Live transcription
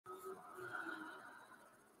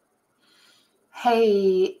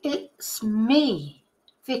Hey, it's me,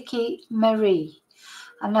 Vicky Marie,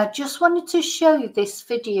 and I just wanted to show you this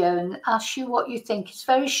video and ask you what you think. It's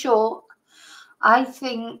very short. I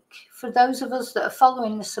think for those of us that are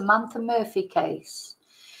following the Samantha Murphy case,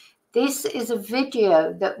 this is a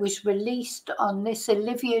video that was released on this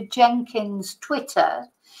Olivia Jenkins Twitter.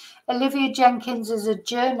 Olivia Jenkins is a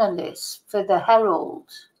journalist for the Herald.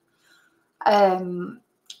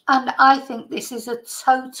 And I think this is a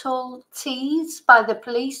total tease by the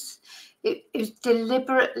police. It's been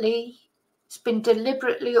deliberately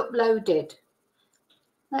uploaded.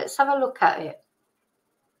 Let's have a look at it.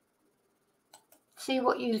 See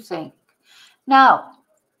what you think. Now,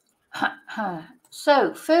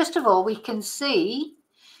 so first of all, we can see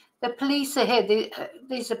the police are here.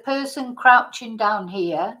 There's a person crouching down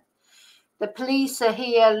here. The police are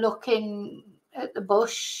here looking at the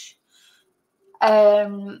bush.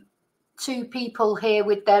 Two people here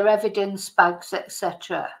with their evidence bags,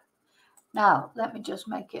 etc. Now, let me just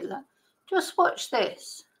make it look. Just watch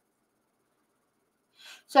this.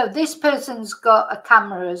 So this person's got a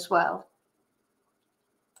camera as well.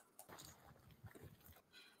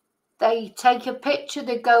 They take a picture,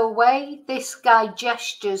 they go away. This guy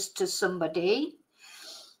gestures to somebody.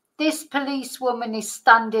 This policewoman is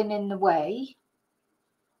standing in the way.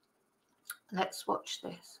 Let's watch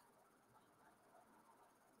this.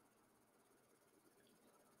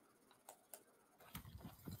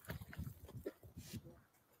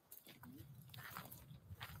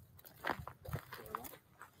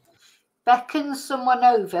 Beckons someone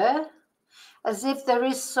over as if there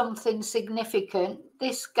is something significant.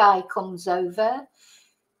 This guy comes over,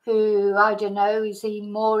 who, I don't know, is he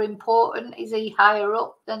more important? Is he higher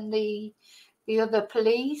up than the other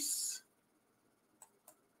police?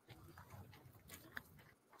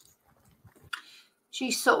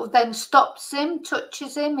 She sort of then stops him,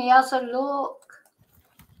 touches him, he has a look.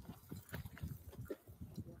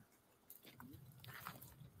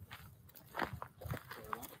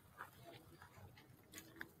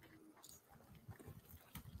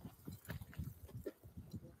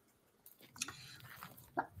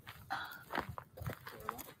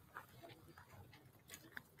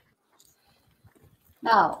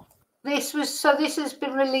 Now, this has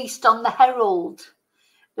been released on the Herald.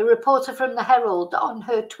 The reporter from the Herald on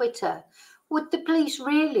her Twitter. Would the police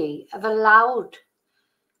really have allowed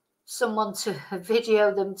someone to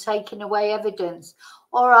video them taking away evidence?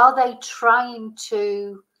 Or are they trying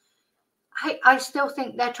to, I still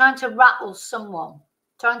think they're trying to rattle someone.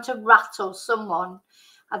 Are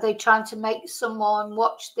they trying to make someone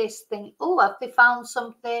watch this thing? Oh, have they found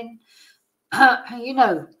something? You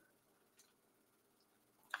know,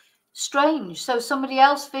 strange. So somebody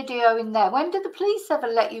else videoing there. When did the police ever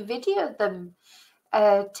let you video them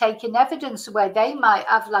taking evidence away? They might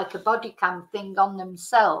have like a body cam thing on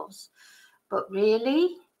themselves, but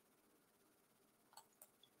really?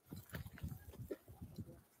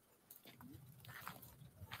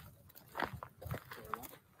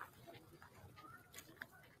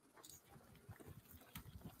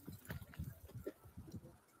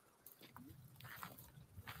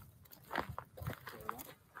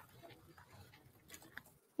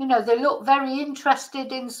 You know, they look very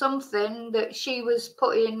interested in something that she was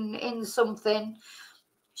putting in something.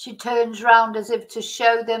 She turns around as if to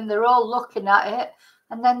show them. They're all looking at it.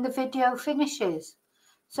 And then the video finishes.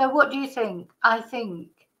 So what do you think? I think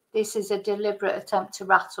this is a deliberate attempt to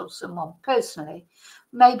rattle someone, personally.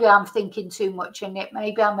 Maybe I'm thinking too much in it.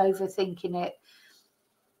 Maybe I'm overthinking it.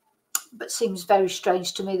 But seems very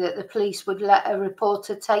strange to me that the police would let a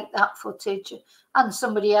reporter take that footage, and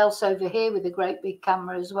somebody else over here with a great big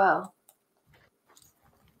camera as well.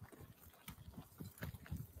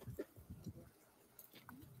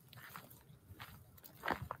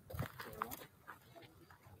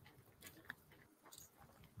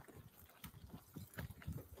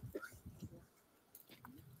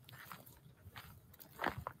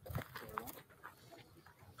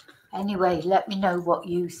 Anyway, let me know what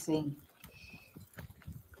you think.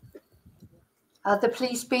 Are the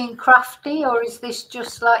police being crafty, or is this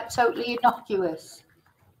just like totally innocuous?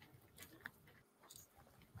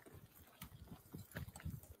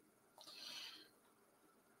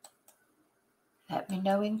 Let me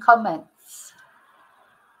know in comments.